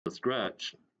a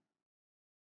scratch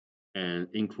and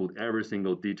include every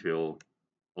single detail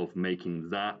of making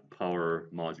that power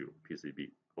module PCB.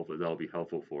 Hopefully that will be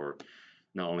helpful for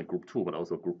not only group 2, but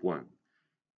also group 1.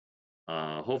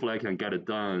 Hopefully I can get it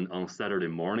done on Saturday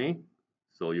morning,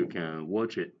 so you can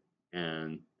watch it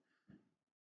and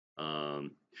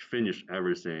finish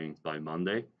everything by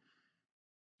Monday.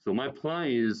 So my plan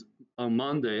is on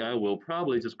Monday, I will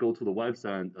probably just go to the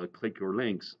website, click your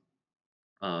links,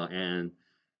 and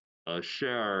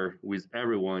share with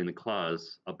everyone in the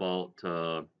class about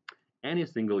any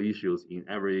single issues in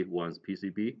everyone's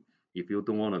PCB. If you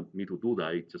don't want me to do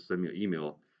that, just send me an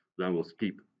email. Then we'll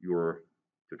skip your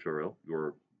tutorial,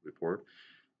 your report.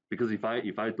 Because if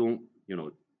I don't,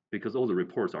 because all the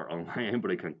reports are online,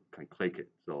 anybody can click it.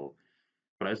 So,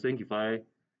 but I think if I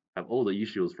have all the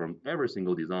issues from every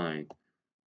single design,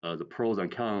 the pros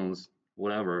and cons,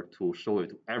 whatever, to show it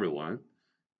to everyone,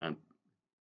 and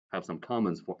have some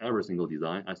comments for every single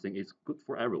design, I think it's good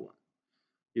for everyone.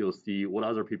 You'll see what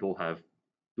other people have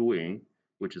doing,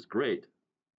 which is great.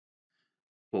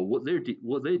 But what they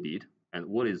did and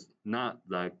what is not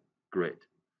that great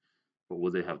for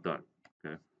what they have done.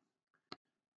 Okay.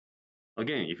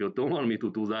 Again, if you don't want me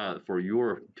to do that for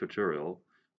your tutorial,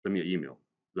 send me an email.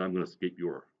 Then I'm going to skip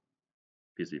your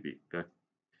PCB. Okay.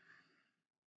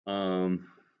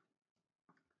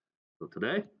 So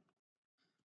today,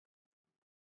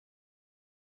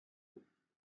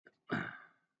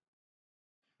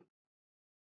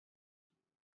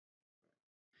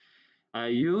 I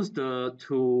used to,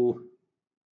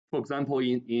 for example,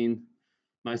 in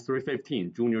my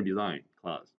 315 junior design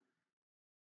class,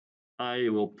 I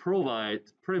will provide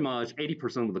pretty much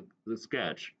 80% of the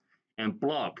sketch and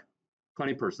block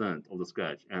 20% of the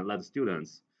sketch and let the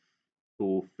students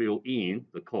to fill in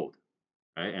the code,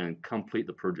 right, and complete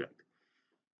the project.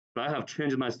 But I have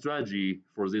changed my strategy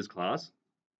for this class,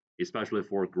 especially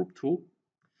for group 2,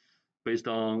 based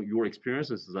on your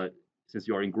experiences. That since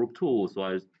you are in group 2, so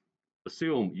I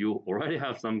assume you already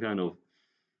have some kind of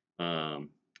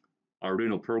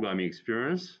Arduino programming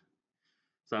experience.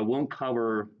 So I won't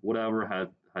cover whatever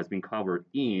has been covered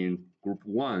in group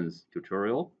 1's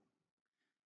tutorial.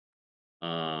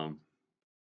 So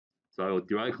I will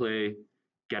directly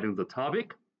get into the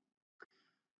topic.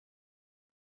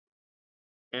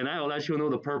 And I will let you know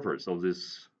the purpose of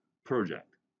this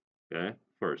project. Okay,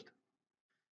 first,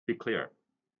 be clear.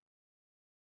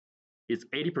 It's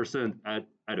 80%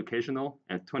 educational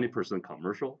and 20%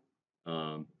 commercial.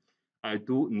 I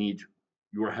do need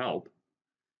your help.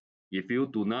 If you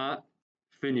do not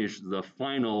finish the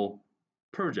final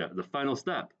project, the final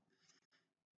step,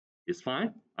 it's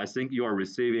fine. I think you are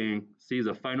receiving, see,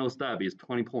 the final step is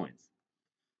 20 points.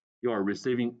 You are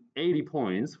receiving 80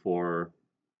 points for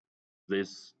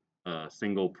this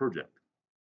single project.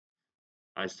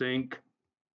 I think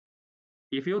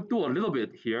if you do a little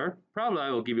bit here, probably I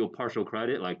will give you partial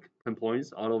credit, like 10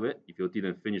 points out of it if you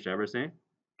didn't finish everything.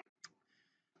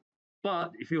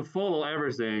 But if you follow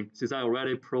everything, since I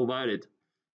already provided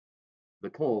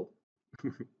the code,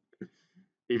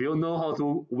 if you know how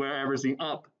to wire everything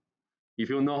up, if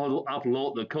you know how to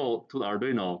upload the code to the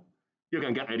Arduino, you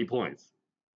can get 80 points.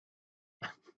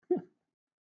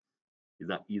 Is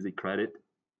that easy credit?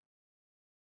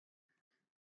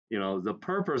 The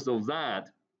purpose of that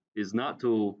is not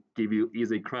to give you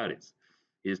easy credits,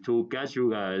 is to get you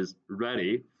guys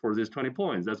ready for these 20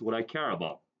 points. That's what I care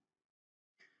about.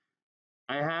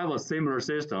 I have a similar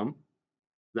system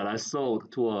that I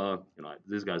sold to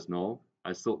these guys know,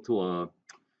 I sold to a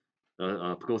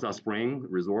Pagosa Spring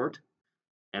resort,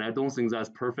 and I don't think that's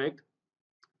perfect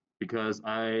because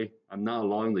I'm not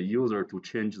allowing the user to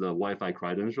change the Wi-Fi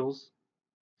credentials.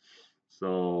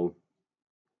 So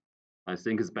I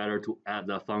think it's better to add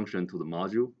that function to the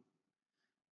module.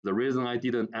 The reason I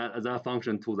didn't add that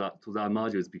function to that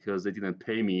module is because they didn't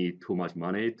pay me too much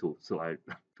money so I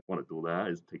don't want to do that.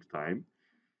 It takes time.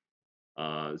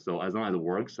 So as long as it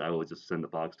works, I will just send the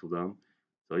box to them.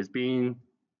 So it's being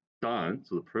done.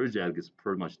 So the project is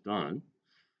pretty much done.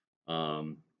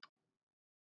 But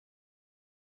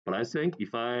I think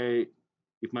if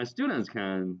my students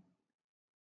can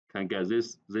get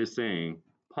this thing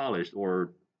polished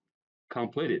or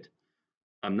completed,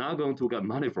 I'm not going to get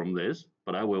money from this,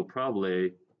 but I will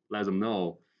probably let them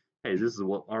know, hey, this is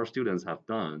what our students have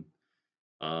done.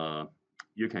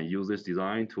 You can use this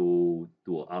design to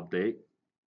do an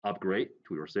upgrade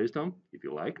to your system if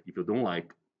you like. If you don't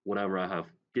like, whatever I have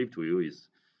gave to you is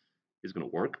going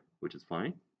to work, which is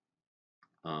fine.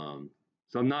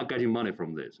 So I'm not getting money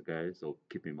from this, okay? So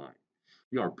keep in mind,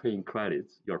 you are paying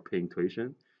credits, you are paying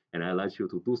tuition, and I let you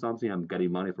to do something, I'm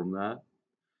getting money from that.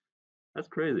 That's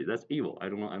crazy. That's evil. I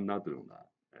don't know. I'm not doing that.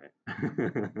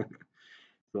 Right?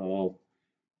 So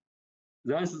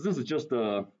this is just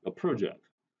a project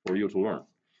for you to learn.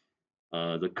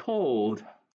 The code,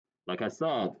 like I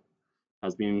said,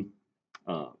 has been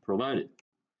provided.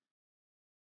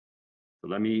 So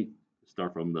let me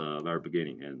start from the very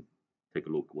beginning and take a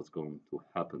look what's going to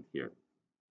happen here.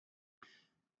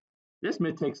 This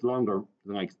may take longer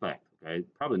than I expect. Okay,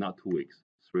 probably not 2 weeks,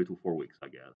 3 to 4 weeks, I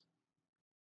guess.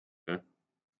 Okay.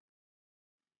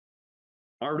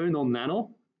 Arduino Nano.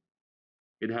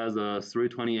 It has a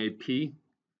 328p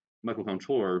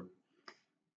microcontroller.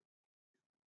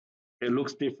 It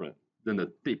looks different than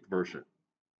the deep version.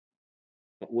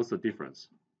 But what's the difference?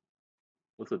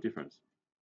 What's the difference?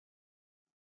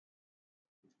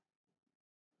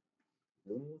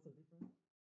 What's the difference?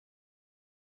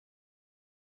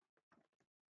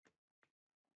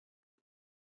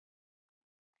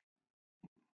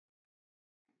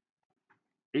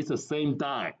 It's the same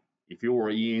die. If you were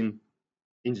in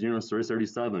Engineering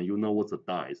 337, you know what's a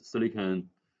die. It's a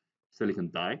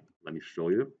silicon die. Let me show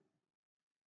you.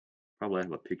 Probably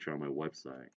have a picture on my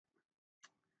website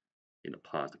in the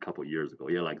past, a couple years ago.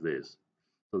 Yeah, like this.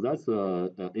 So that's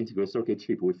an integrated circuit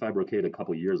chip we fabricated a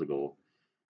couple years ago.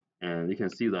 And you can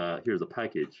see that here's a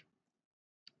package.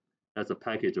 That's a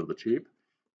package of the chip.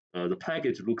 The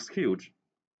package looks huge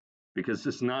because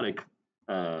it's not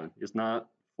it's not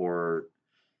for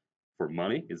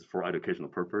money. It's for educational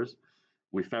purpose.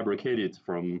 We fabricated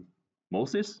from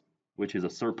Moses, which is a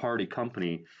third-party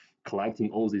company collecting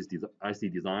all these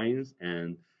IC designs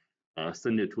and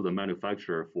send it to the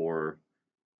manufacturer for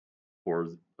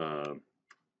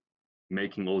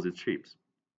making all these chips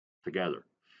together.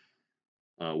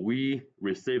 We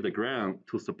received a grant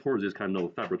to support this kind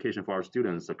of fabrication for our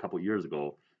students a couple years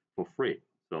ago for free.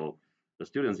 So the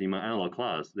students in my analog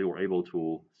class, they were able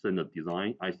to send a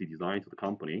design, IC design to the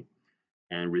company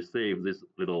and receive this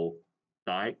little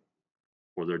die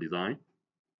for their design.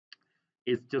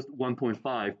 It's just 1.5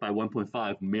 by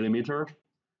 1.5 millimeter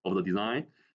of the design,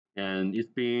 and it's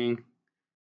being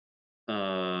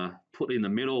put in the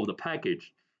middle of the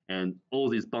package. And all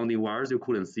these bonding wires you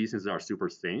couldn't see since they are super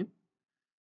thin.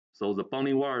 So the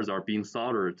bonding wires are being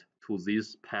soldered to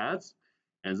these pads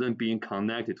and then being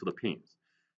connected to the pins.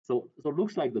 So it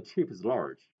looks like the chip is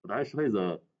large, but actually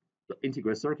the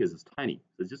integrated circuit is tiny.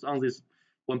 It's just on this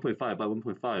 1.5 by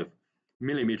 1.5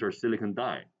 millimeter silicon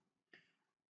die.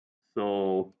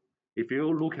 So if you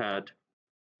look at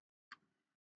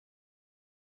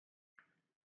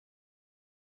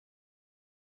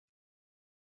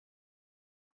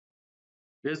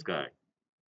this guy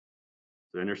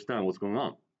to understand what's going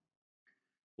on.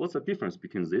 What's the difference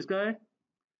between this guy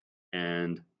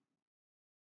and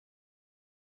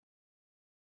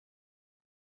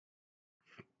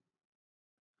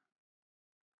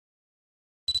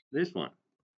this one?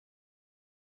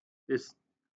 This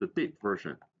the deep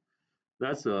version.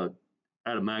 That's a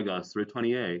Atmega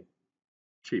 328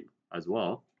 chip as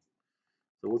well.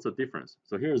 So what's the difference?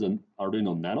 So here's an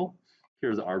Arduino Nano.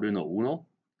 Here's an Arduino Uno.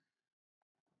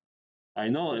 I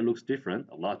know it looks different,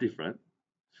 a lot different,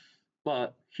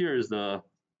 but here's the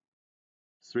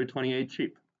 328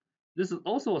 chip. This is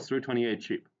also a 328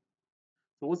 chip.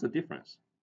 So what's the difference?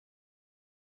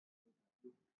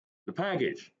 The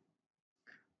package.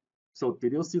 So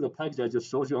did you see the package I just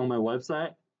showed you on my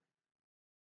website?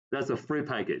 That's a free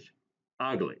package.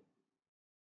 Ugly.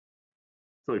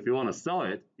 So if you want to sell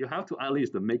it, you have to at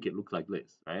least make it look like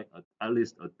this, right? At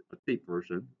least a deep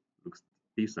version looks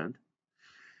decent.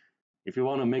 If you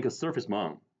want to make a surface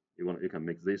mount, you can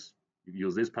make this, you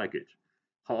use this package.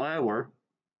 However,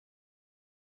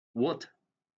 what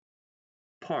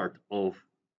part of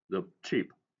the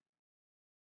chip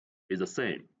is the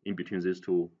same in between these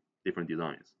two different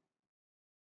designs?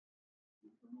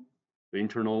 The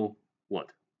internal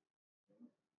what?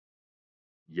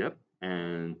 Yep,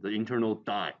 and the internal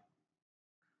die.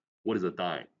 What is a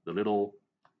die? The little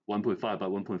 1.5 by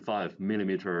 1.5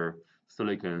 millimeter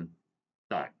silicon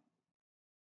die.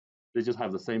 They just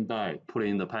have the same die put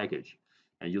in the package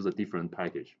and use a different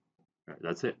package. Right,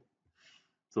 that's it.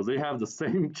 So they have the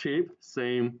same chip,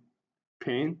 same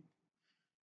pin,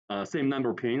 same number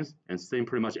of pins, and same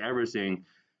pretty much everything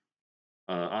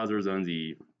other than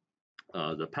the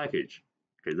package.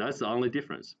 Okay, that's the only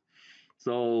difference.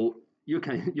 So you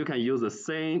can use the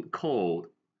same code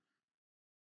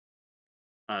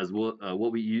as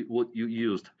what you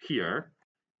used here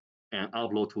and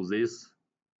upload to this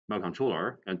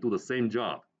microcontroller and do the same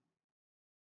job.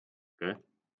 Okay.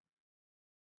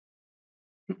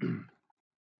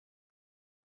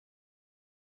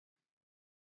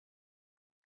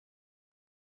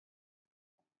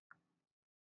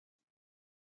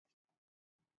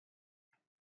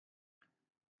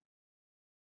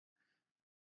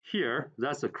 here,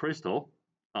 that's a crystal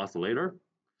oscillator.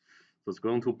 So it's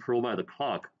going to provide the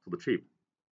clock to the chip.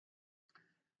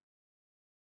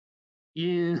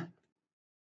 In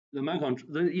the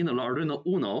Arduino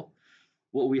Uno,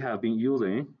 what we have been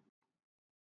using,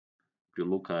 if you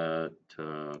look at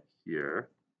here,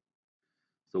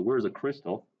 so where's the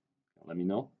crystal? Let me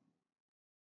know.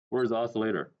 Where's the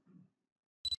oscillator?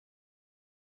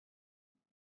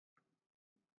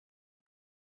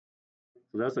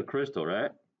 So that's a crystal,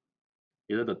 right?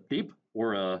 Is it a dip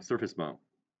or a surface mount?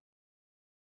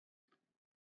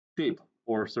 Dip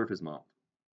or surface mount?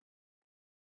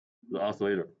 The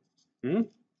oscillator. Hmm?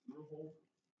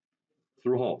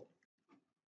 Through hole.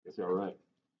 Yes, you're right.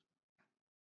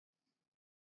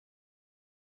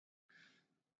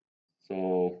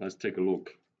 So let's take a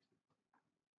look.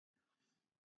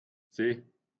 See? Is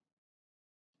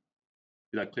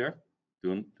that clear?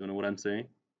 Do you know what I'm saying?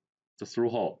 It's a through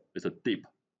hole. It's a deep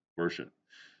version.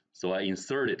 So I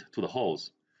insert it to the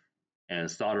holes and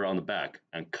solder on the back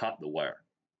and cut the wire.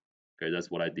 Okay,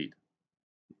 that's what I did.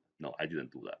 No, I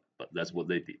didn't do that, but that's what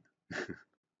they did.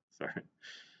 Sorry.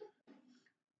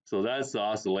 So that's the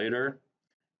oscillator,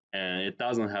 and it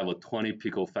doesn't have a 20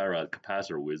 picofarad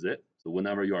capacitor with it. So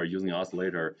whenever you are using an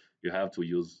oscillator, you have to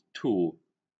use two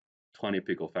 20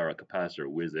 picofarad capacitor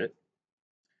with it.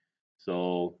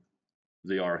 So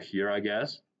they are here, I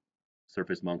guess,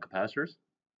 surface mount capacitors.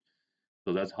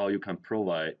 So that's how you can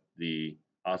provide the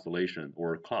oscillation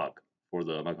or clock for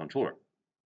the microcontroller.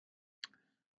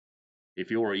 If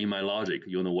you are in my logic,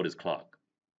 you know what is clock.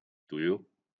 Do you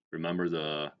remember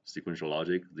the sequential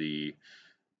logic, the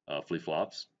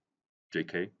flip-flops,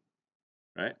 JK,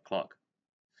 right? Clock.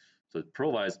 So it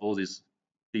provides all these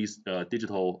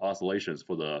digital oscillations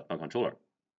for the microcontroller.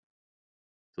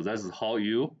 So that's how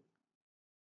you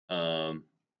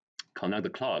connect the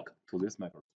clock to this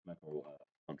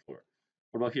microcontroller.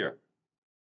 What about here?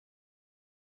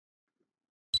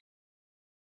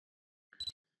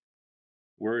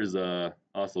 Where is the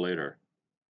oscillator?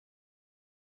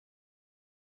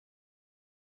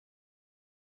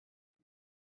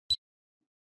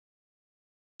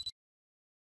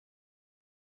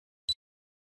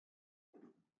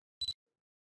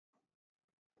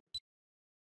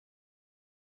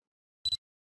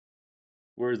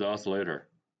 Where is the oscillator?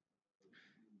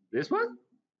 This one?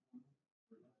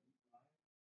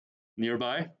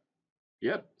 Nearby?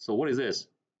 Yep. So what is this?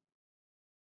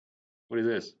 What is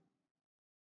this?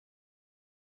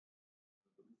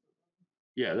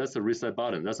 Yeah, that's a reset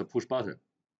button. That's a push button.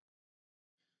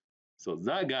 So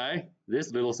that guy,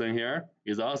 this little thing here,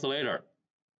 is the oscillator.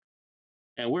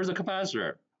 And where's the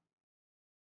capacitor?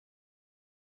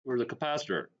 Where's the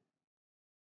capacitor?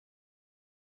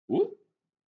 Whoop.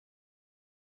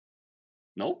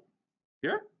 Nope.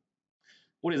 Here?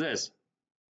 What is this?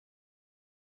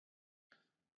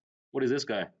 What is this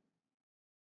guy?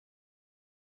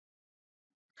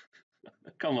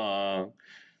 Come on.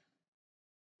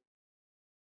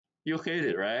 You hate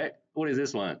it, right? What is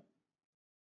this one?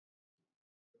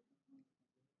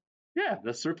 Yeah,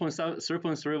 that's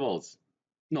 3.3 volts.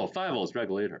 No, 5 volts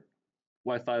regulator.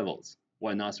 Why 5 volts?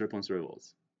 Why not 3.3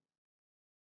 volts?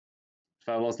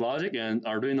 5 volts logic and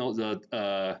Arduino,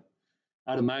 the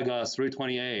Atmega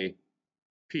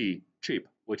 320A-P chip,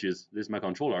 which is this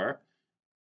microcontroller,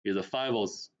 is a 5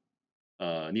 volts,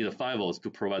 need a 5 volts to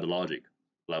provide the logic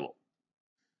level.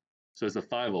 So it's a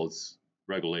 5 volts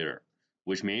regulator,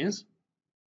 which means,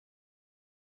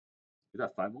 is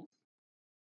that 5 volts?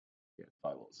 Yeah,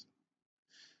 5 volts.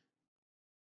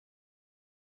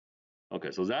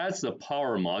 Okay, so that's the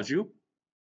power module.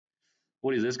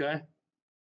 What is this guy?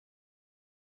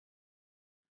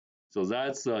 So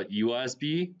that's a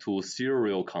USB to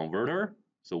serial converter.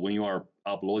 So when you are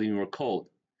uploading your code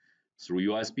through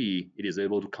USB, it is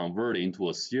able to convert into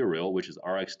a serial, which is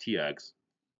RxTX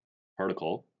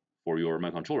protocol for your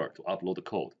microcontroller to upload the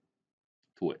code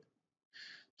to it.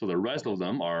 So the rest of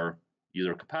them are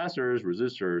either capacitors,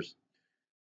 resistors,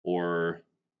 or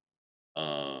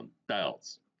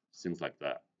diodes, things like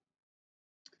that.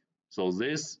 So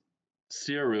this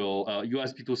serial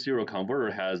USB to serial converter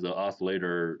has the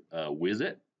oscillator with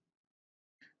it.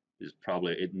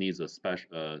 It needs a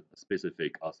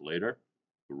specific oscillator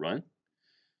to run.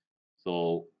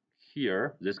 So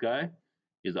here, this guy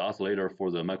is the oscillator for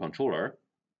the microcontroller,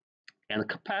 and the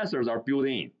capacitors are built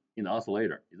in the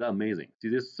oscillator. Is that amazing? See,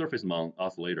 this surface mount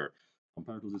oscillator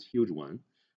compared to this huge one,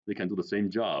 they can do the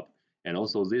same job. And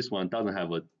also this one doesn't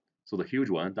have so the huge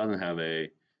one doesn't have the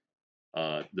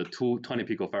two 20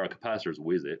 picofarad capacitors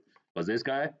with it, but this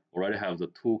guy already has the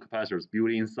two capacitors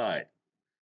built inside.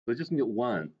 So you just need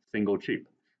one single chip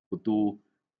to do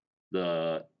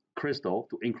the crystal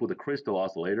to include the crystal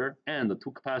oscillator and the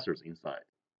two capacitors inside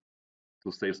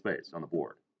to save space on the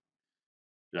board.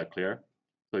 Is that clear?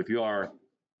 So if you are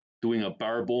doing a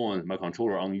bare-bone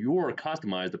microcontroller on your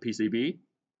customized PCB,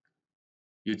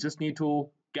 you just need to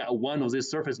get one of these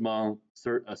surface mount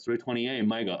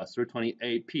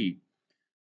 328P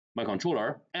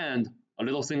microcontroller and a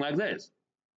little thing like this,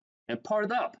 and power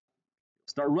it up,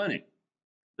 start running.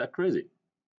 That's crazy.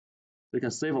 So you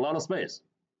can save a lot of space.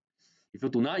 If you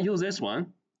do not use this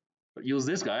one, but use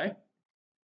this guy,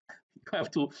 you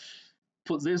have to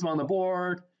put this on the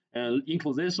board and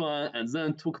include this one and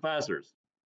then two capacitors.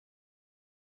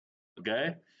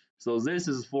 Okay, so this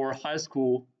is for high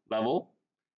school level.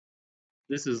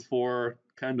 This is for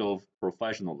kind of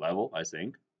professional level, I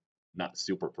think. Not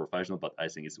super professional, but I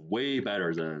think it's way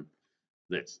better than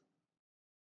this.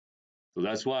 So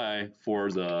that's why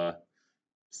for the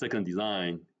second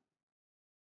design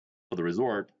for the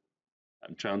resort,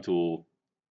 I'm trying to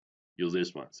use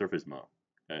this one, surface mount.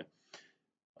 Okay,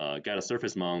 get a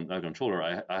surface mount controller.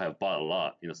 I have bought a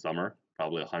lot in the summer,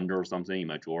 probably 100 or something in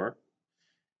my drawer.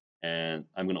 And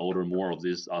I'm going to order more of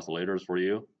these oscillators for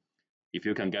you. If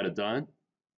you can get it done,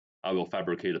 I will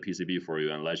fabricate a PCB for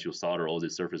you and let you solder all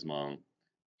these surface mount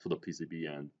to the PCB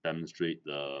and demonstrate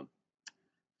the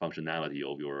functionality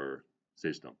of your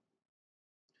system.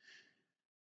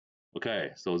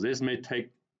 Okay, so this may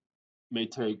take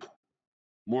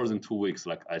more than 2 weeks,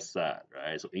 like I said,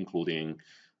 right? So including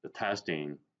the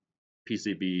testing,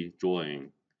 PCB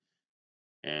drawing,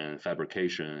 and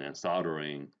fabrication and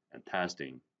soldering and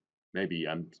testing. Maybe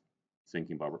I'm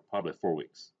thinking about probably 4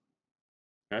 weeks.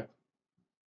 Okay,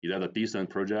 is that a decent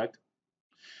project?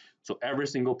 So every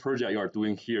single project you are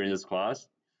doing here in this class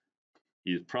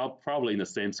is probably in the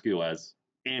same skill as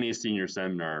any senior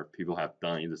seminar people have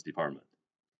done in this department.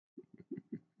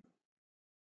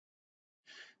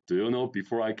 Do you know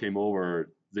before I came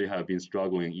over, they have been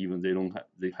struggling. Even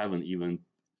they haven't even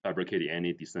fabricated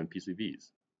any decent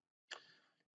PCBs.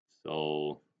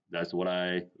 So that's what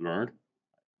I learned.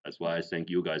 That's why I think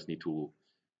you guys need to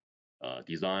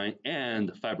design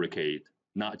and fabricate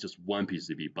not just one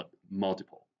PCB, but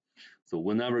multiple. So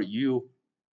whenever you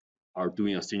are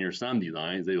doing a senior SEM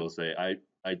design, they will say, I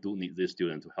do need this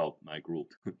student to help my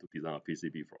group to design a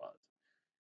PCB for us.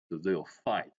 So they will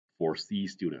fight for C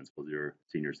students for their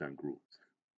senior SEM groups.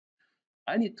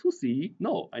 I need 2 C.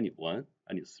 No, I need 1.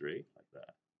 I need 3, like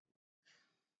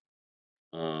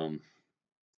that.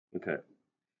 Okay.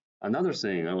 Another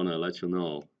thing I want to let you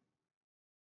know,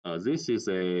 this is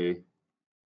a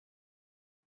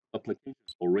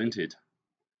application-oriented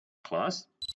class.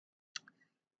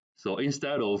 So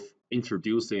instead of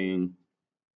introducing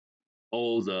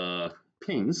all the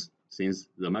pins, since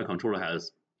the microcontroller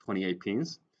has 28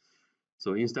 pins,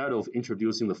 so instead of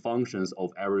introducing the functions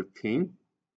of every pin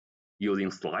using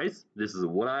slides, this is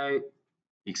what I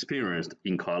experienced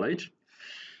in college.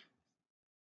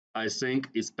 I think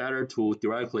it's better to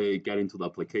directly get into the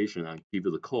application and give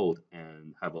you the code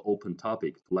and have an open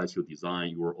topic to let you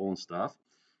design your own stuff.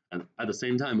 And at the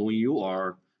same time, when you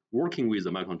are working with a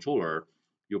microcontroller,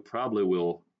 you probably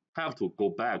will have to go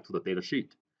back to the data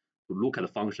sheet to look at the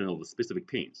function of the specific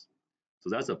pins. So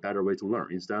that's a better way to learn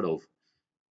instead of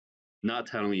not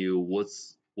telling you what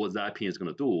that pin is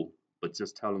going to do, but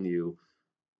just telling you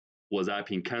what that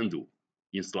pin can do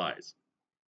in slides.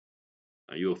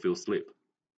 And you'll feel sleep.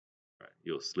 Right?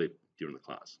 You'll sleep during the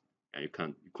class, and you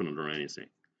couldn't learn anything.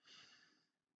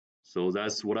 So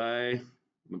that's what I'm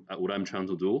trying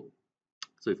to do.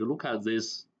 So if you look at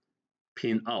this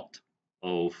pin out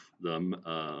of the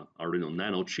Arduino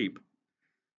Nano chip,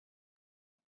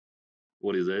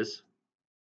 what is this?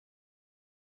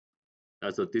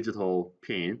 That's a digital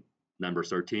pin number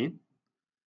 13.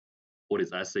 What is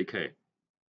SAK?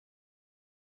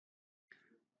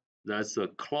 That's a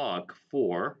clock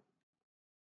for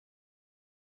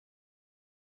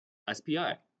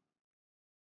SPI.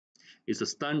 It's a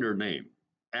standard name.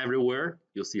 Everywhere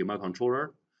you see a microcontroller,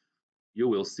 you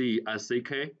will see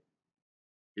SAK.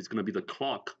 It's going to be the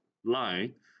clock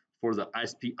line for the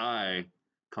SPI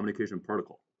communication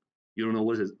protocol. You don't know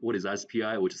what is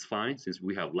SPI, which is fine, since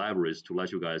we have libraries to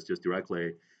let you guys just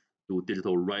directly do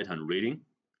digital write and reading.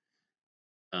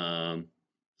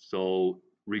 So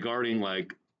regarding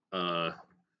like for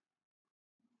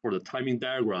the timing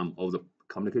diagram of the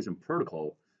communication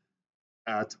protocol,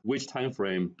 at which time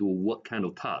frame do what kind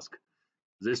of task,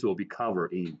 this will be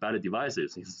covered in embedded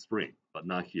devices in Spring, but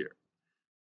not here.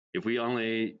 If we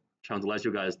only trying to let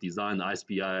you guys design the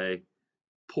SPI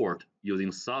port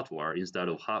using software instead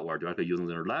of hardware directly using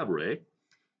their library,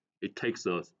 it takes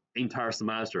an entire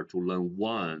semester to learn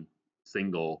one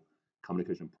single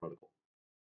communication protocol.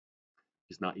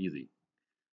 It's not easy.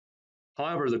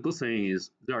 However, the good thing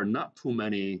is there are not too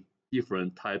many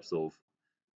different types of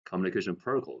communication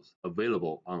protocols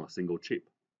available on a single chip.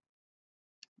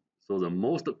 So the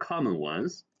most common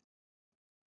ones,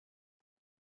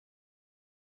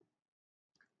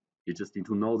 you just need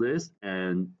to know this,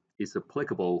 and it's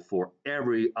applicable for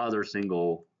every other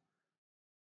single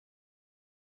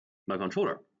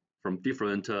microcontroller from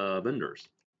different vendors.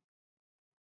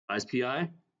 SPI,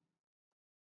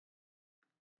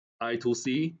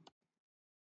 I2C,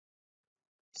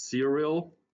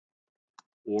 serial,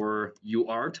 or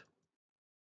UART.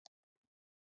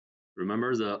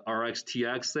 Remember the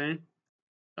RxTX thing?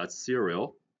 That's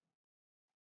serial.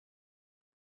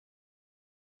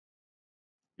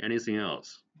 Anything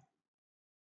else?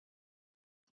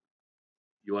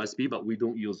 USB, but we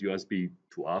don't use USB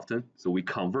too often, so we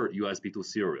convert USB to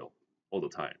serial all the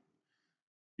time.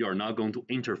 You are not going to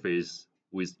interface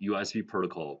with USB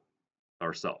protocol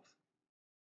ourselves.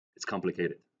 It's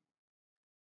complicated.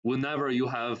 Whenever you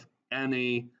have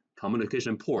any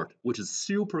communication port, which is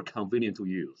super convenient to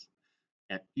use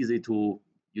and easy to,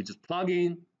 you just plug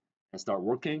in and start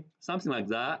working, something like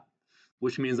that,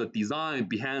 which means the design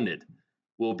behind it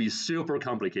will be super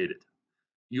complicated.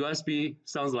 USB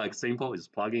sounds like simple, it's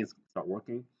plug in, start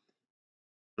working,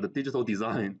 but the digital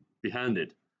design behind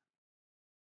it,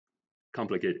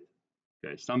 complicated.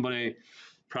 Okay, somebody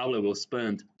probably will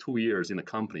spend 2 years in a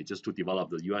company just to develop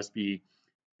the USB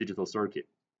digital circuit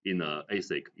in a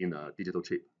ASIC, in a digital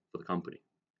chip for the company.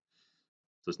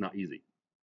 So it's not easy.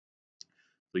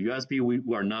 So USB,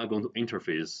 we are not going to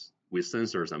interface with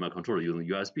sensors and microcontroller using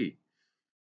USB,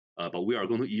 but we are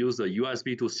going to use the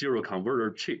USB to serial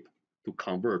converter chip to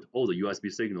convert all the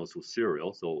USB signals to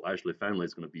serial. So actually, finally,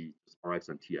 it's going to be RX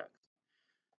and TX.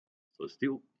 So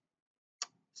still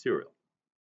serial.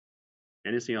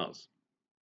 Anything else?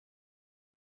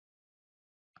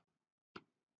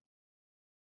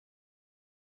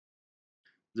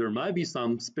 There might be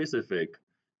some specific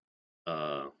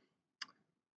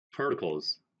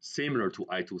protocols similar to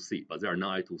I2C, but they are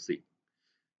not I2C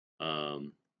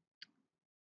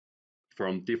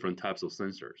from different types of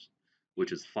sensors,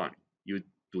 which is fine. You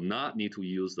do not need to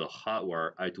use the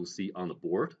hardware I2C on the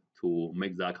board to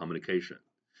make that communication.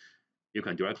 You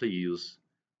can directly use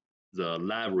the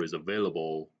libraries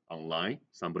available online.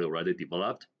 Somebody already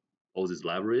developed all these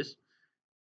libraries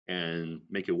and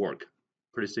make it work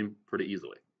pretty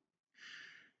easily.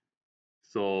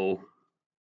 So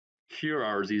here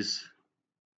are these.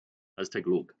 Let's take a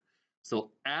look.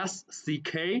 So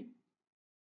SCK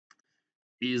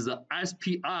is the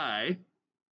SPI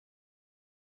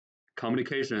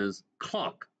communications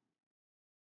clock.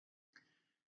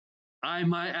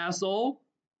 IMISO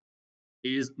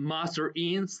is master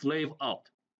in, slave out.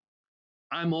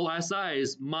 MOSI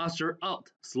is master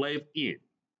out, slave in.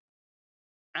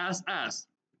 SS,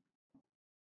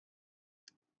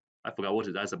 I forgot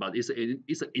what that's about. It's an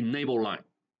enable line.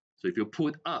 So if you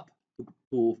put up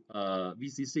to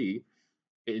VCC,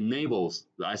 it enables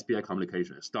the SPI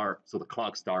communication start. So the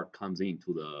clock start comes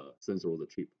into the sensor or the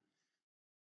chip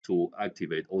to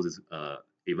activate all these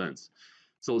events.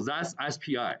 So that's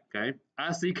SPI, okay?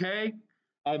 SCK,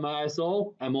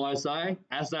 MISO, MOSI,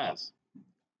 SS.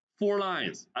 4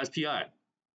 lines, SPI.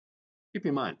 Keep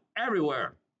in mind,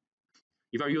 everywhere.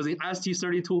 If you're using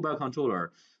ST32 microcontroller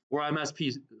or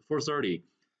MSP430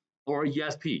 or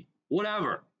ESP,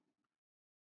 whatever,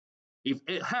 if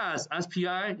it has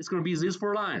SPI, it's going to be these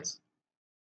 4 lines.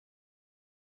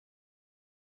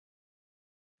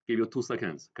 Give you 2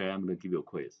 seconds, okay? I'm going to give you a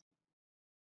quiz.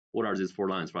 What are these 4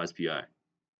 lines for SPI?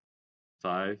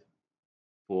 5,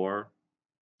 4,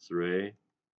 3,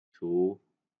 2,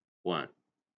 1.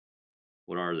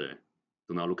 What are they?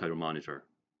 Do not look at your monitor.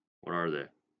 What are they?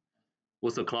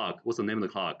 What's the clock? What's the name of the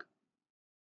clock?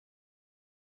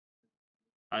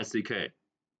 SCK.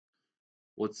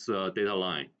 What's data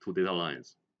line? 2 data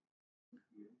lines.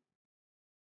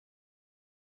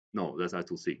 No, that's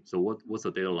I2C. So what's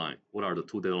the data line? What are the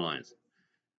 2 data lines?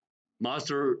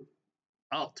 Master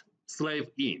out, slave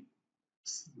in.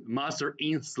 Master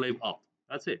in, slave out.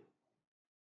 That's it.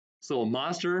 So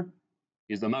master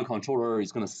is the microcontroller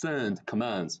is going to send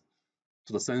commands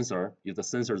to the sensor if the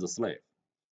sensor is a slave.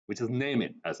 We just name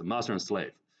it as a master and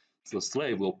slave. So the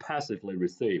slave will passively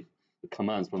receive the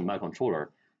commands from the microcontroller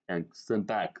and send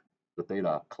back the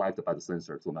data collected by the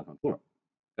sensor to the microcontroller.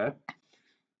 Okay?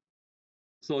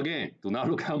 So again, do not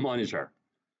look at monitor.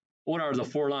 What are the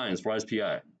 4 lines for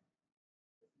SPI?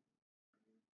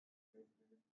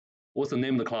 What's the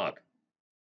name of the clock?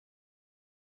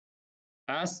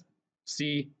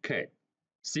 SCK.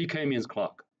 CK means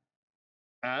clock.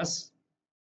 S,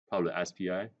 probably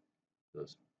SPI. the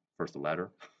first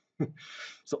letter.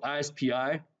 So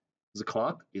ISPI, the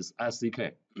clock, is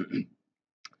SCK.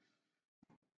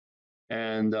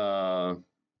 And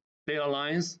data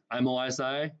lines,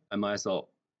 MOSI, MISO.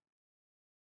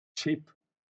 Chip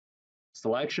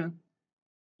selection,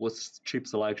 what's chip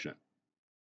selection?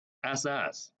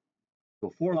 SS. So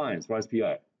 4 lines for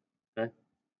SPI. Okay, is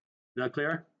that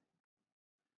clear?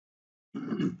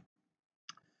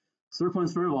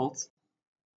 3.3 volts.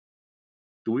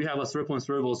 Do we have a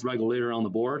 3.3 volts regulator on the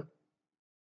board?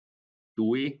 Do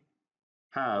we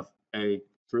have a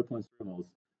 3.3 volts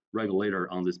regulator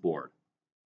on this board?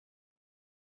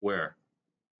 Where?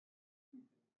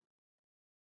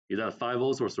 Is that 5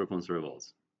 volts or 3.3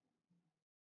 volts?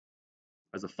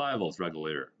 That's a 5 volts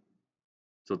regulator.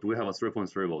 So do we have a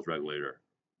 3.3 volts regulator?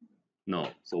 No.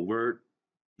 So where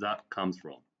that comes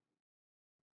from?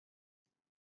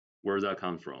 Where that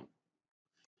comes from?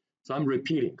 So I'm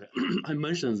repeating. I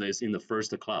mentioned this in the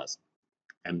first class,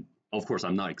 and of course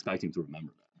I'm not expecting to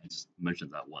remember that. I just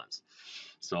mentioned that once.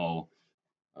 So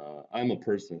I'm a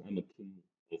king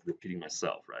of repeating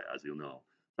myself, right? As you know,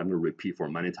 I'm going to repeat for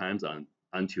many times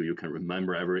until you can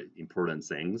remember every important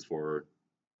things for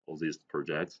all these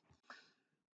projects.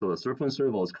 So the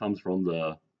 3.3 volts comes from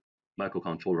the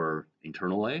microcontroller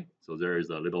internally. So there is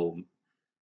a little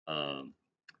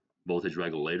voltage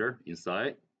regulator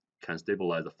inside, can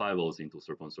stabilize the 5 volts into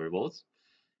 3.3 volts.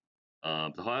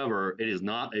 However, it is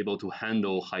not able to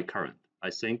handle high current. I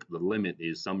think the limit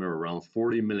is somewhere around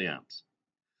 40 milliamps,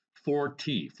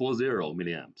 40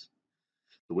 milliamps.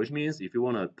 So which means if you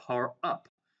want to power up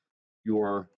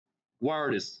your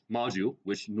wireless module,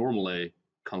 which normally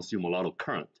consume a lot of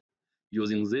current,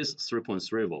 using this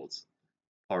 3.3 volts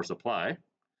power supply,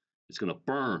 it's going to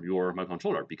burn your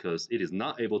microcontroller because it is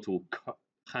not able to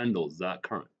handle that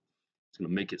current. It's going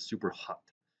to make it super hot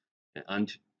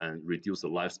and reduce the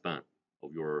lifespan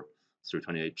of your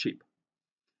 328 chip.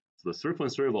 So the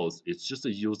 3.3 volts is just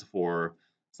used for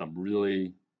some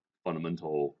really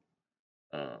fundamental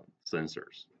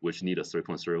sensors which need a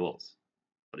 3.3 volts,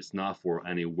 but it's not for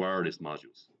any wireless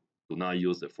modules. Do not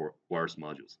use it for wireless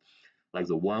modules. Like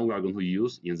the one we are going to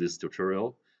use in this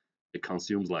tutorial, it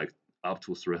consumes like up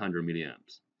to 300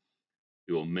 milliamps.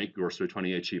 It will make your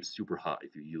 328 chip super hot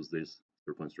if you use this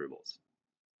 3.3 volts.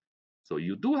 So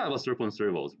you do have a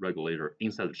 3.3 volts regulator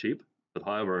inside the chip, but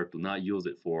however, do not use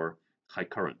it for high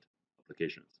current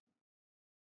applications.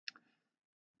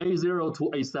 A0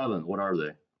 to A7, what are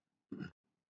they?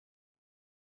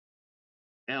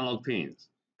 Analog pins.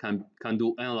 Can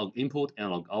do analog input,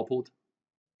 analog output,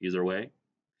 either way.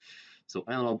 So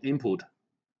analog input,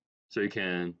 so you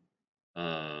can,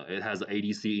 it has an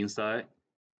ADC inside,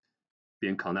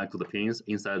 being connected to the pins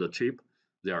inside the chip.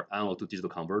 They are analog to digital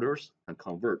converters and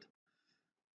convert,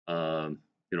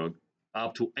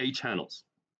 up to 8 channels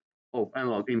of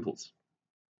analog inputs.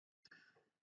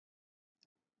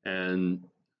 And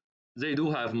they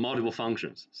do have multiple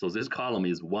functions. So this column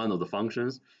is one of the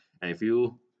functions. And if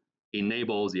you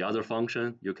enable the other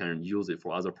function, you can use it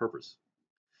for other purpose.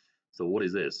 So what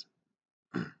is this?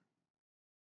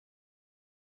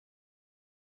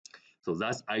 So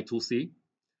that's I2C.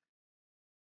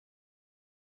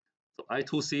 So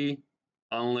I2C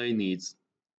only needs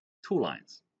 2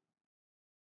 lines.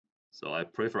 So I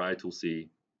prefer I2C,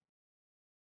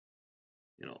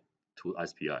 to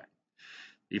SPI.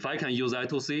 If I can use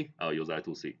I2C, I'll use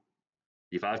I2C.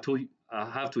 If I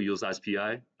have to use SPI,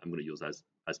 I'm going to use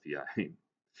SPI.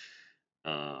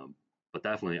 But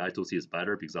definitely I2C is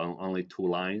better because only 2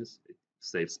 lines. It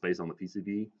saves space on the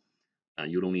PCB,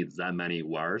 and you don't need that many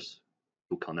wires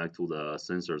to connect to the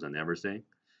sensors and everything.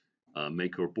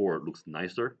 Make your board looks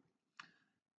nicer.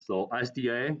 So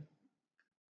SDA,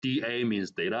 DA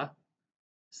means data,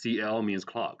 CL means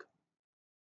clock.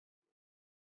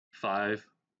 5,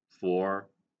 4,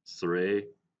 3,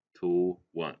 2,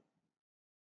 1.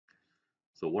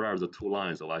 So what are the 2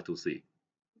 lines of I2C?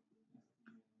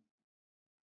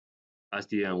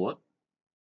 SDA and what?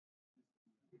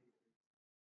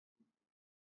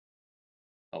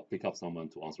 I'll pick up someone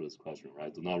to answer this question,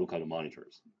 right? Do not look at the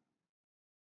monitors.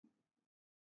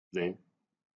 Then,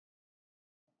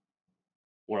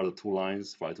 what are the 2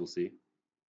 lines for I2C?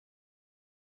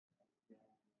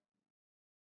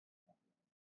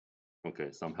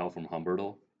 Okay, some help from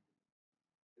Humberto.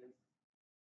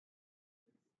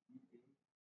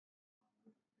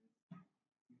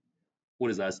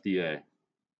 What is SDA?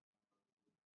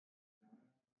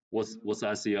 What's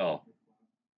SCL?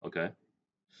 Okay.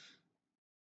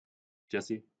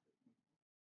 Jesse?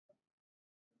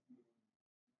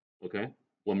 Okay.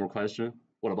 One more question.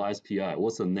 What about SPI?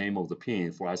 What's the name of the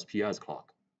pin for SPI's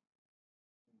clock?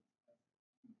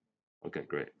 Okay,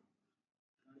 great.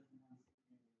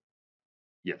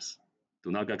 Yes,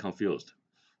 do not get confused.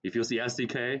 If you see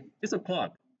SDK, it's a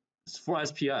clock. It's for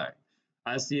SPI.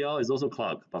 ICL is also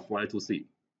clock, but for I2C.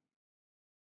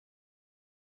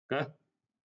 Okay?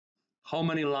 How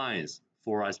many lines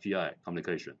for SPI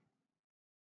communication?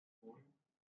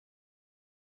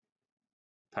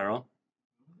 Pardon?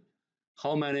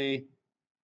 How many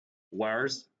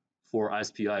wires for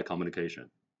SPI communication?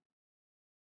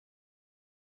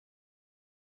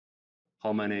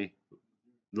 How many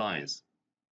lines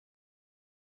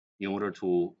in order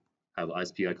to have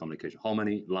SPI communication? How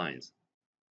many lines?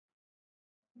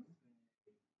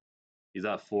 Is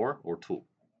that 4 or 2?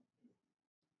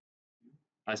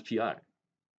 SPI.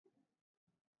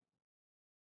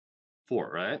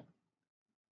 4, right?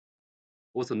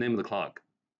 What's the name of the clock?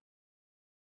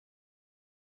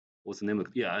 What's the name of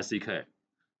yeah, SDK.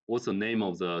 What's the name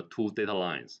of the 2 data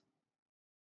lines?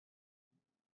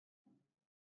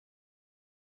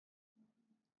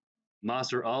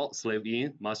 Master out, slave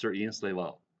in, master in, slave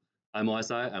out.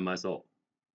 MOSI, MSO.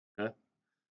 Okay?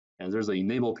 And there's an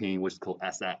enable pin which is called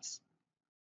SS.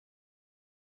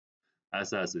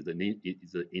 SS is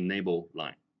the enable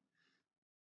line.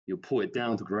 You pull it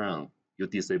down to ground, you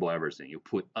disable everything. You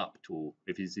put up to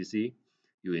APCC,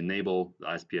 you enable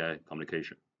the SPI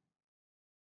communication.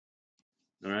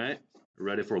 All right,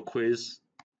 ready for a quiz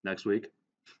next week?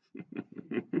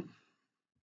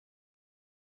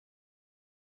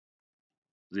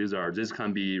 These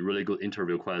can be really good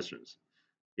interview questions.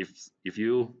 If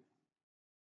you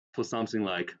put something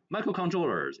like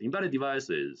microcontrollers, embedded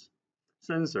devices,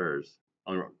 sensors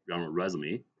on your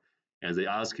resume, and they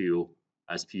ask you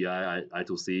SPI,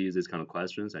 I2C, these kind of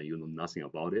questions, and you know nothing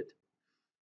about it,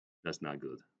 that's not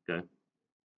good. Okay,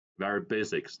 very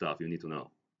basic stuff you need to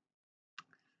know.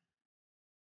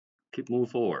 Keep moving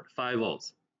forward. 5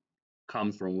 volts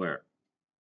comes from where?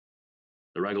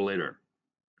 The regulator.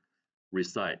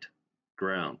 Reset,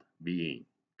 ground, VIN.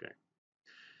 Okay.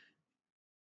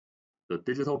 The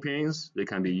digital pins, they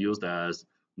can be used as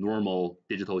normal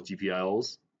digital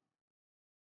GPIOs.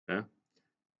 Okay.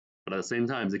 But at the same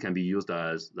time, they can be used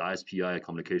as the SPI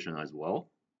communication as well,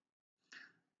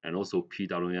 and also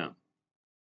PWM.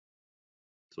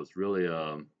 So it's really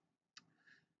a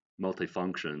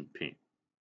multifunction pin.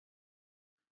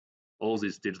 All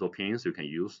these digital pins you can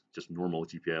use just normal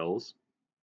GPIOs.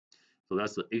 So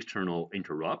that's the external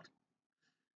interrupt.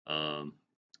 I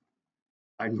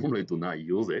normally do not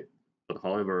use it, but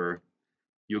however,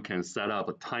 you can set up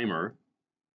a timer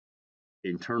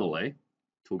internally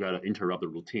to get an interrupt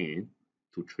routine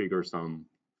to trigger some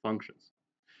functions.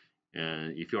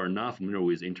 And if you are not familiar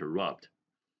with interrupt,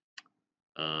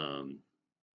 I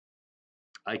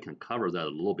can cover that a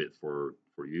little bit for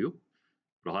you.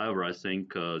 But however, I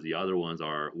think the other ones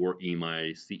were in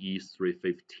my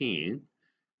CE351.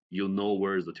 You know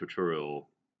where the tutorial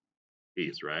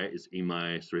is, right? It's in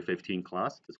my 315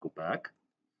 class. Let's go back.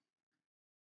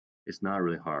 It's not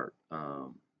really hard.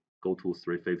 Go to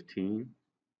 315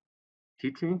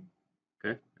 teaching,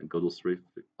 okay, and go to 3.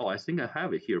 Oh, I think I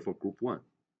have it here for group 1.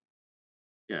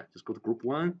 Yeah, just go to group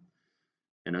 1,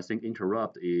 and I think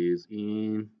interrupt is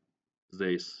in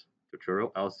this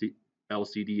tutorial,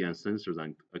 LCD and sensors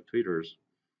and actuators.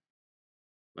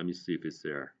 Let me see if it's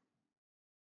there.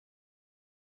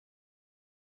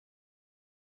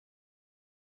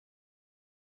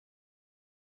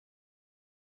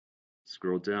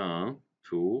 Scroll down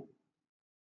to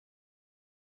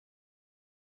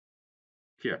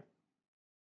here,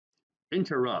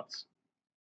 interrupts.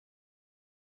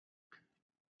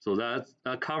 So that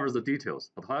covers the details.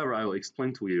 But however, I will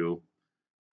explain to you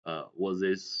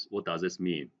what does this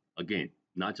mean. Again,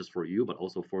 not just for you, but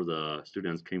also for the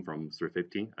students came from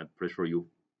 315. I'm pretty sure you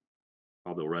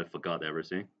probably already forgot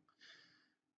everything.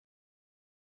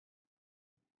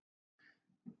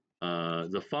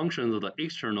 The function of the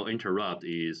external interrupt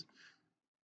is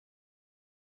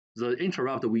the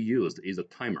interrupt we used is a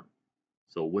timer.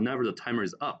 So whenever the timer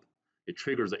is up, it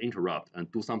triggers the interrupt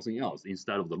and do something else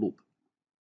instead of the loop.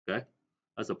 Okay,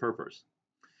 that's the purpose.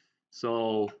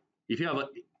 So if you have an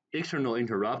external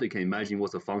interrupt, you can imagine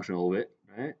what's the function of it,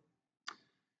 right?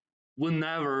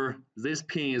 Whenever this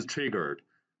pin is triggered,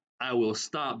 I will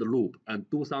stop the loop and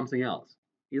do something else.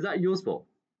 Is that useful?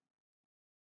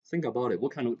 Think about it.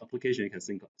 What kind of application you can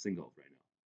think of right now?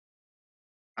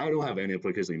 I don't have any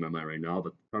application in my mind right now,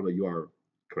 but probably you are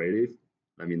creative.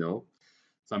 Let me know.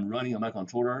 So I'm running a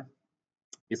microcontroller.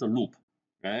 It's a loop,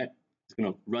 right? It's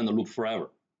gonna run the loop forever.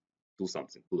 Do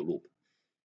something to the loop.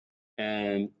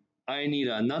 And I need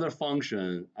another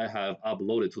function I have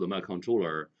uploaded to the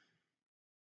microcontroller.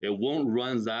 It won't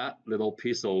run that little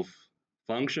piece of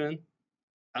function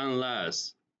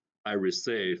unless I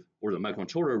receive or the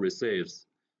microcontroller receives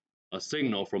a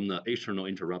signal from the external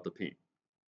interrupt pin.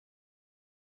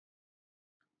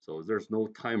 So there's no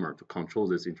timer to control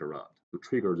this interrupt, to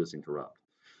trigger this interrupt.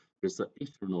 It's an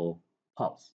external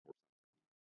pulse.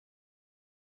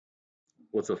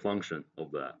 What's the function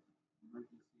of that?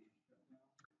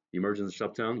 Emergency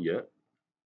shutdown, yeah.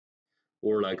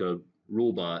 Or like a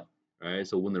robot, right?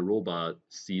 So when the robot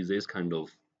sees this signal,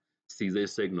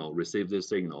 receive this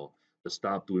signal, to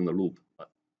stop doing the loop, but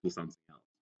do something else.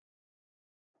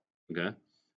 Okay,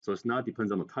 so it's not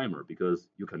depends on the timer because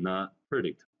you cannot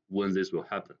predict when this will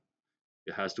happen.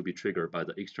 It has to be triggered by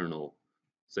the external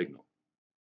signal.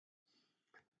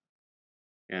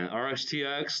 And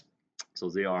RxTX, so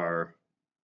they are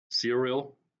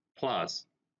serial plus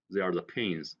they are the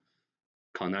pins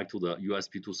connect to the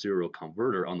USB to serial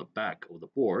converter on the back of the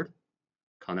board,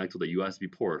 connect to the USB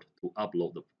port to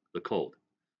upload the code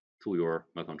to your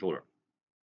microcontroller.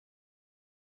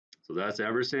 So that's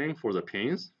everything for the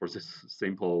pins for this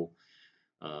simple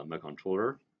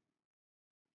microcontroller.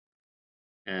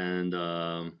 And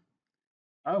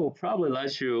I will probably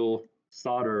let you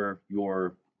solder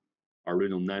your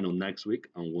Arduino Nano next week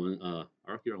on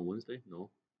here on Wednesday? No.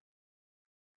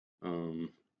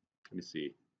 Let me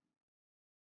see.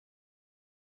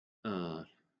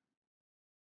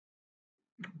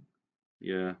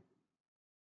 Yeah.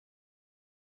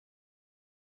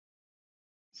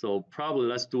 So probably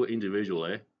let's do it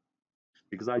individually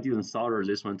because I didn't solder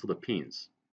this one to the pins.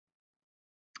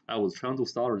 I was trying to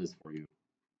solder this for you.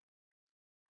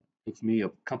 It took me a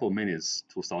couple minutes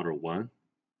to solder one,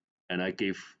 and I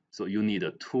gave so you need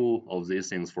two of these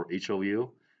things for each of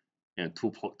you, and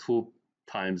two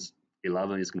times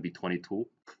 11 is going to be 22.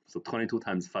 So 22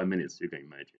 times 5 minutes, you can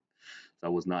imagine. So I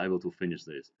was not able to finish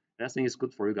this. And I think it's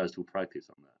good for you guys to practice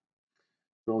on that.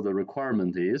 So the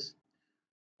requirement is,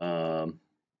 of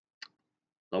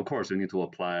course, you need to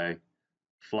apply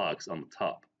flux on the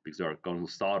top because you are going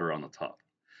to solder on the top.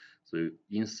 So you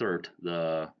insert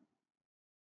the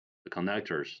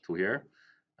connectors to here,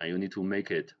 and you need to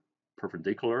make it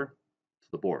perpendicular to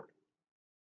the board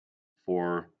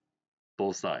for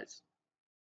both sides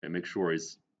and make sure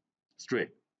it's straight.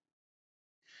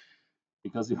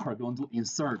 Because you are going to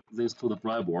insert this to the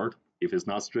breadboard. If it's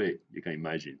not straight, you can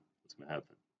imagine what's going to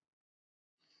happen.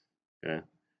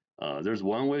 Okay, there's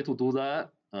one way to do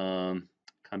that.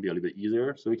 Can be a little bit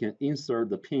easier. So you can insert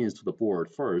the pins to the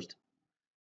board first.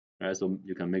 Right, so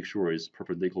you can make sure it's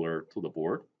perpendicular to the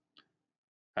board.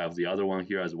 Have the other one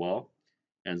here as well,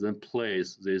 and then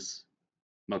place this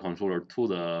microcontroller to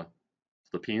the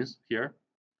pins here,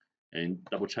 and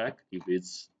double check if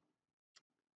it's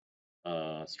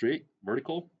straight,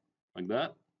 vertical, like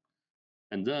that,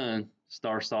 and then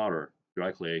start solder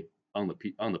directly on the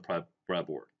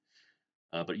breadboard.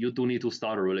 But you do need to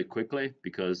solder really quickly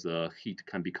because heat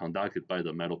can be conducted by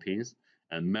the metal pins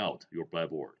and melt your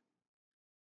breadboard.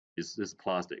 This is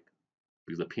plastic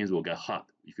because the pins will get hot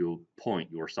if you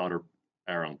point your solder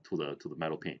iron to the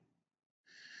metal pin.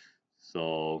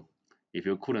 So if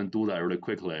you couldn't do that really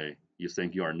quickly, you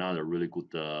think you are not a really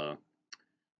good,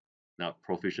 not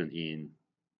proficient in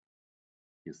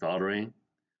soldering,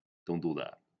 don't do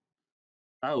that.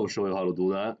 I will show you how to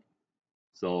do that.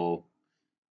 So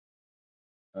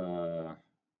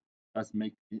let's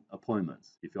make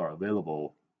appointments if you are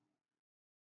available.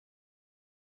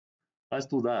 Let's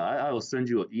do that. I will send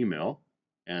you an email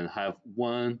and have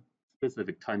one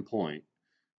specific time point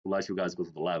to let you guys go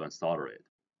to the lab and solder it.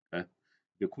 Okay.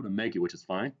 If you couldn't make it, which is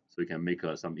fine, so you can make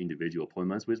some individual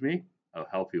appointments with me. I'll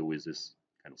help you with this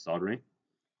kind of soldering.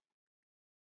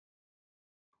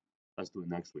 Let's do it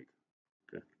next week.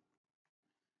 Okay.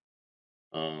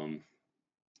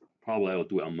 Probably I will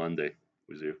do it on Monday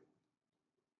with you.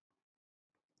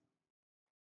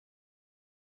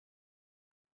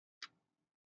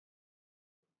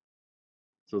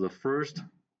 So the first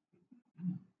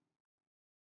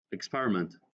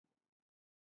experiment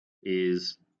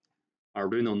is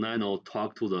Arduino Nano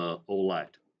talk to the OLED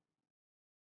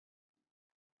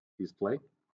display.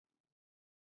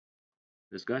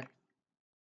 This guy.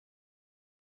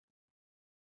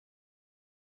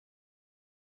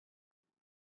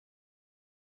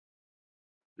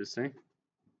 This thing.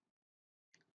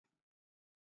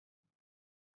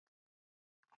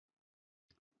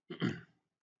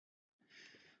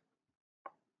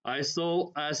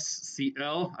 ISO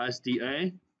SCL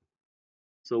SDA.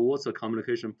 So what's the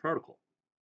communication protocol?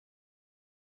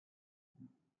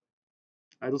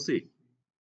 I2C.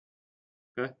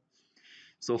 Okay.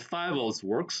 So 5 volts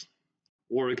works,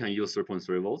 or you can use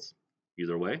 3.3 volts,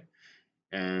 either way.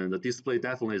 And the display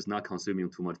definitely is not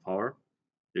consuming too much power.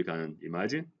 You can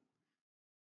imagine.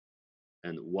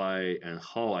 And why and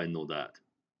how I know that?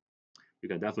 You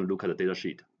can definitely look at the data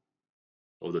sheet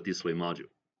of the display module,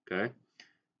 okay?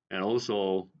 And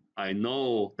also, I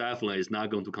know definitely it's not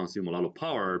going to consume a lot of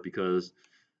power because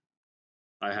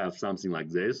I have something like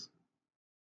this.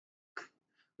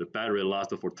 The battery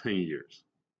lasts for 10 years,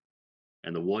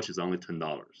 and the watch is only $10.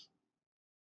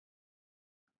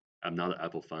 I'm not an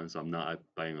Apple fan, so I'm not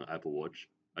buying an Apple Watch.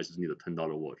 I just need a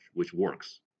 $10 watch, which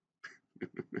works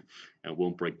and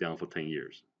won't break down for 10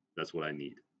 years. That's what I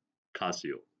need.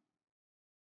 Casio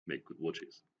make good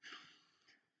watches.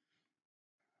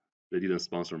 They didn't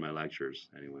sponsor my lectures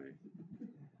anyway.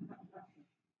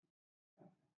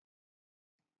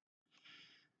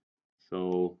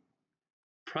 So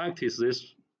practice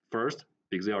this first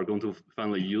because they are going to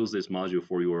finally use this module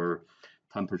for your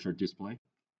temperature display.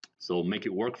 So make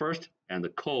it work first, and the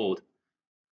code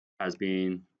has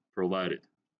been provided.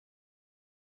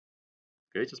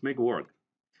 Okay, just make it work.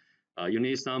 You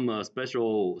need some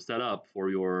special setup for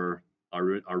your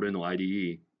Arduino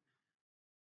IDE.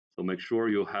 So make sure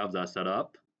you have that set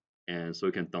up, and so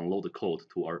you can download the code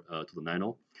to the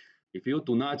Nano. If you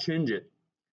do not change it,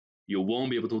 you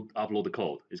won't be able to upload the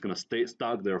code. It's gonna stay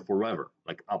stuck there forever,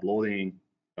 like uploading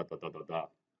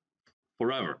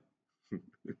forever.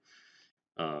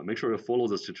 Make sure you follow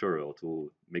this tutorial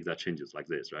to make that changes like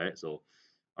this, right? So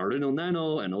Arduino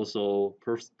Nano and also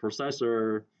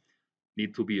processor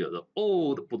need to be the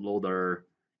old bootloader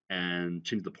and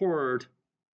change the port.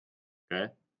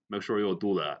 Okay, make sure you'll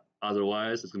do that.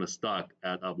 Otherwise, it's gonna stuck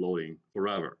at uploading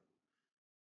forever.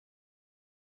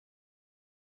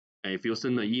 And if you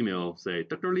send an email, say,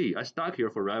 Dr. Lee, I stuck here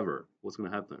forever, what's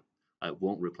gonna happen? I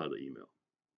won't reply the email.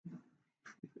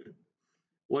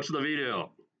 Watch the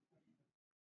video.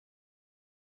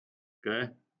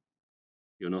 Okay,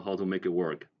 you know how to make it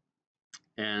work.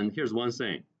 And here's one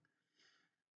thing.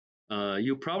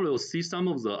 You probably will see some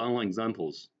of the online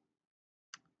examples.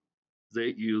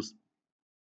 They use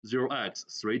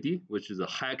 0x3D, which is a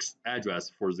hex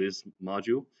address for this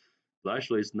module, but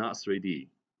actually it's not 3D,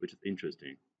 which is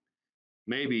interesting.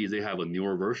 Maybe they have a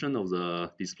newer version of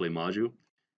the display module,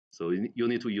 so you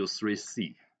need to use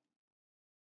 3C.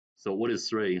 So what is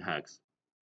 3 in hex?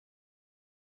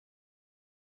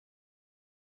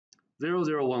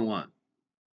 0011.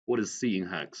 What is C in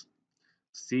hex?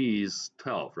 C is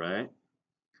 12, right?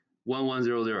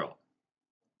 1100.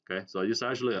 Okay, so it's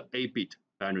actually an 8-bit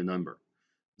binary number.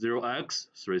 0x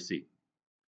 3C.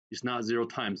 It's not 0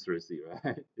 times 3C,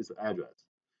 right? It's an address.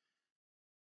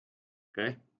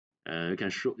 Okay, and you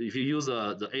can show if you use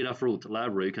the Adafruit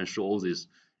library, you can show all this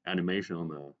animation on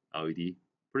the LED.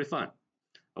 Pretty fun.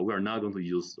 But we are not going to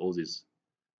use all this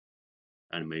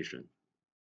animation.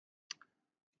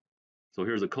 So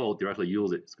here's the code. Directly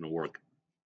use it. It's going to work.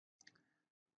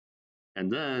 And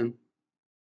then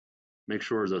make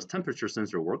sure the temperature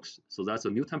sensor works. So that's a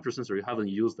new temperature sensor. You haven't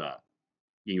used that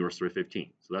in your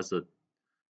 315. So that's a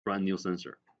brand new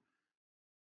sensor.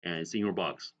 And it's in your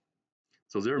box.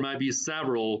 So there might be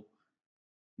several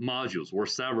modules or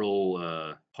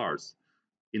several parts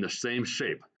in the same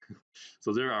shape.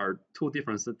 So there are two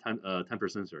different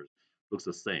temperature sensors, looks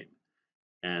the same.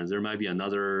 And there might be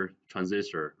another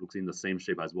transistor looks in the same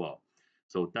shape as well.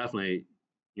 So definitely,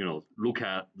 look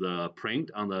at the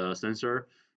print on the sensor.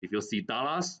 If you see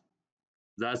dollars,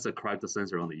 that's the correct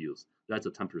sensor on the use. That's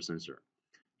a temperature sensor.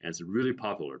 And it's really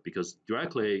popular because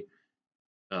directly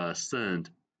send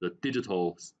the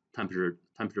digital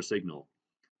temperature signal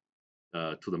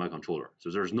to the microcontroller. So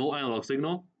there's no analog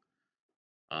signal.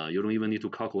 You don't even need to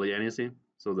calculate anything.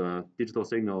 So the digital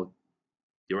signal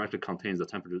directly contains the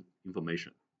temperature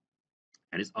information.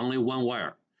 And it's only one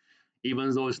wire.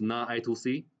 Even though it's not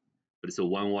I2C, but it's a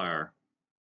one wire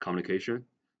communication.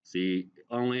 See, it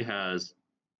only has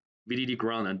VDD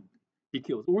ground and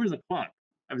DQ. So where's the clock?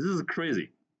 I mean, this is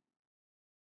crazy.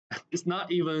 It's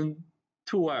not even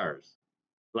two wires.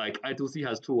 Like I2C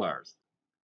has two wires.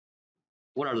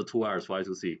 What are the two wires for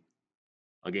I2C?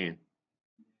 Again,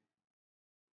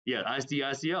 yeah, SD,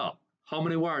 ICL. How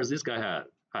many wires this guy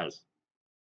has?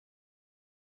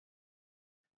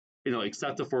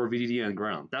 Except for VDD and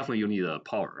ground. Definitely you need a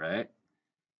power, right?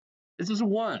 It's just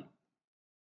one.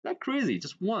 That crazy,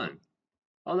 just one.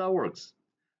 How that works?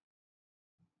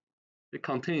 It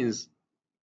contains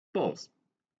both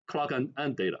clock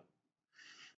and data.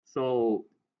 So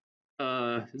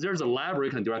there's a library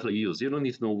you can directly use. You don't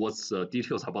need to know what's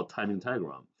details about timing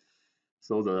diagram.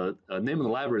 So the name of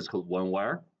the library is called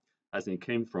OneWire. I think it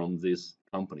came from this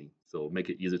company, so make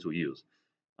it easy to use.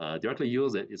 Directly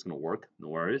use it's going to work, no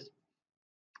worries.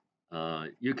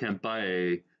 You can buy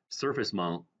a surface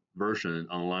mount version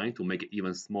online to make it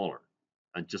even smaller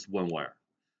and just one wire.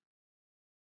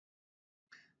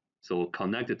 So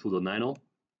connect it to the Nano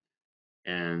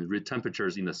and read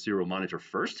temperatures in the serial monitor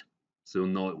first, so you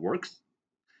know it works,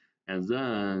 and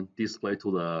then display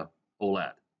to the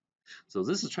OLED. So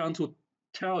this is trying to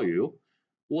tell you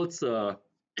what's the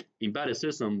embedded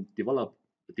system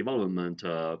development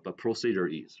procedure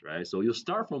is, right? So you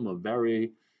start from a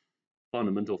very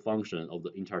fundamental function of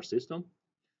the entire system.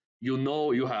 You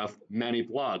know you have many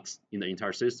blocks in the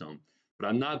entire system, but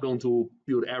I'm not going to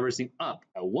build everything up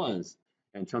at once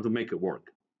and try to make it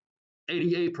work.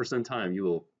 88% time you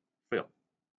will fail,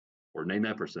 or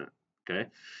 99%, okay?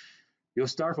 You'll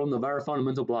start from the very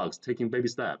fundamental blocks, taking baby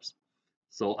steps.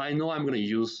 So I know I'm going to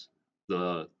use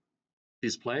the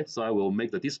display, so I will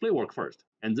make the display work first,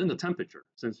 and then the temperature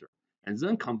sensor, and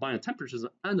then combine the temperatures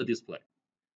and the display,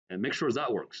 and make sure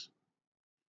that works.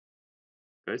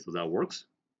 Okay, so that works.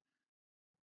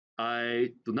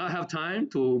 I do not have time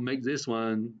to make this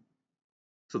one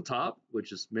to the top,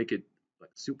 which is make it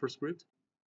like superscript.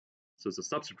 So it's a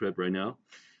subscript right now.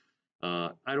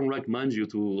 I don't recommend you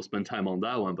to spend time on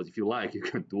that one, but if you like, you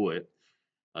can do it.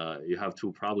 You have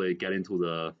to probably get into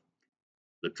the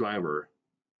driver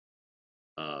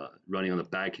running on the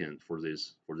backend for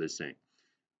this thing.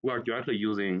 We are directly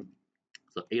using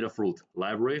the Adafruit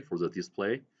library for the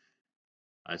display.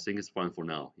 I think it's fine for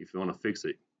now. If you want to fix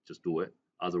it, just do it.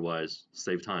 Otherwise,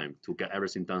 save time to get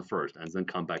everything done first and then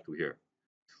come back to here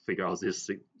to figure out this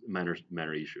minor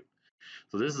issue.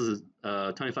 So this is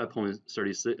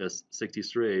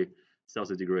 25.63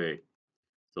 Celsius degree.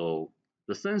 So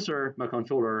the sensor,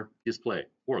 microcontroller, display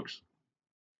works.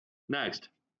 Next,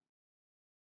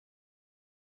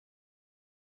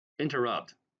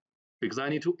 interrupt, because I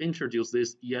need to introduce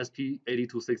this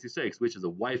ESP8266, which is a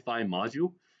Wi-Fi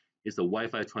module. It's a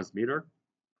Wi-Fi transmitter.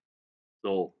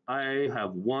 So I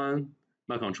have one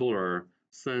microcontroller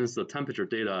sends the temperature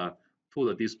data to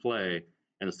the display,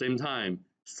 and at the same time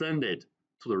send it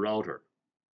to the router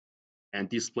and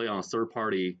display on a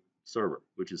third-party server,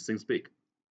 which is ThinkSpeak.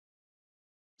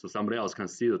 So somebody else can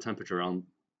see the temperature on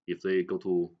if they go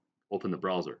to open the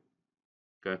browser.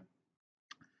 Okay.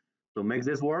 So make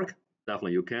this work.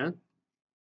 Definitely you can.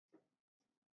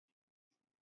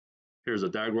 Here's a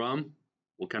diagram.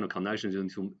 What kind of connections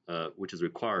into which is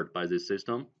required by this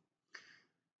system.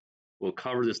 We'll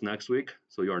cover this next week,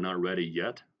 so you are not ready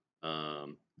yet.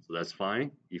 So that's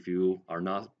fine if you are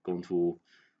not going to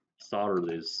solder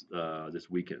this this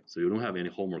weekend. So you don't have any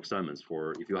homework assignments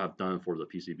for if you have done for the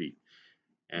PCB.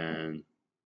 And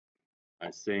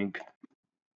I think,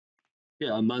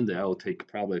 yeah, on Monday I will take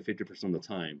probably 50% of the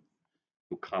time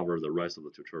to cover the rest of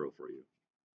the tutorial for you.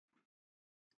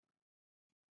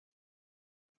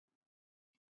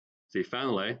 See,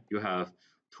 finally, you have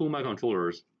 2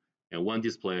 microcontrollers and 1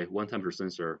 display, 1 temperature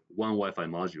sensor, 1 Wi-Fi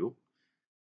module.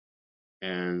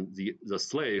 And the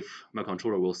slave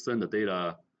microcontroller will send the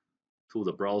data to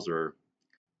the browser,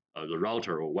 the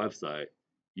router or website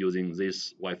using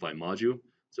this Wi-Fi module.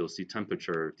 So you'll see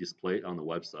temperature displayed on the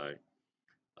website.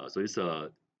 So it's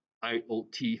a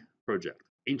IoT project,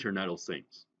 Internet of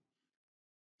Things.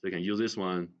 So you can use this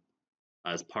one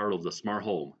as part of the smart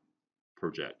home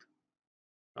project,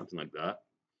 something like that.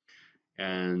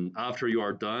 And after you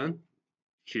are done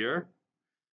here,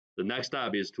 the next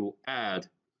step is to add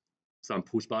some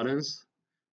push buttons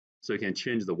so you can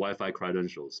change the Wi-Fi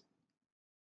credentials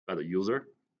by the user.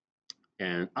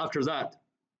 And after that,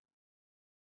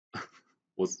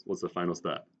 what's the final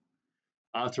step?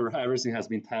 After everything has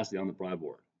been tested on the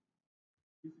breadboard,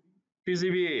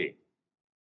 PCB,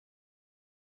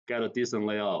 get a decent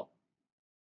layout.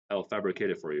 I will fabricate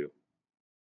it for you.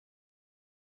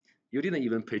 You didn't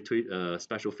even pay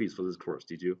special fees for this course,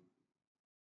 did you?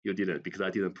 You didn't, because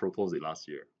I didn't propose it last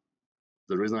year.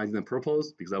 The reason I didn't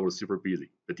propose, because I was super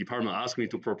busy. The department asked me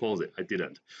to propose it, I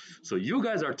didn't. So you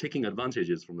guys are taking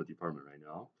advantages from the department right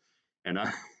now, and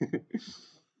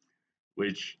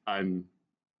which I'm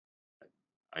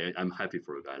happy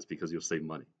for you guys because you'll save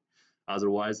money.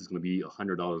 Otherwise, it's going to be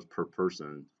 $100 per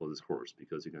person for this course,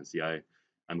 because you can see I'm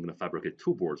going to fabricate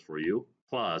 2 boards for you,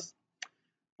 plus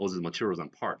all these materials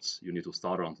and parts you need to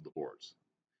solder onto the boards.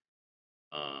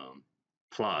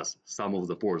 Plus, some of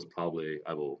the boards probably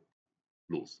I will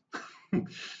lose.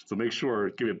 So make sure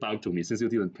give it back to me since you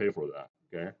didn't pay for that.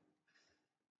 Okay.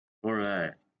 All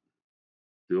right.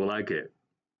 Do you like it?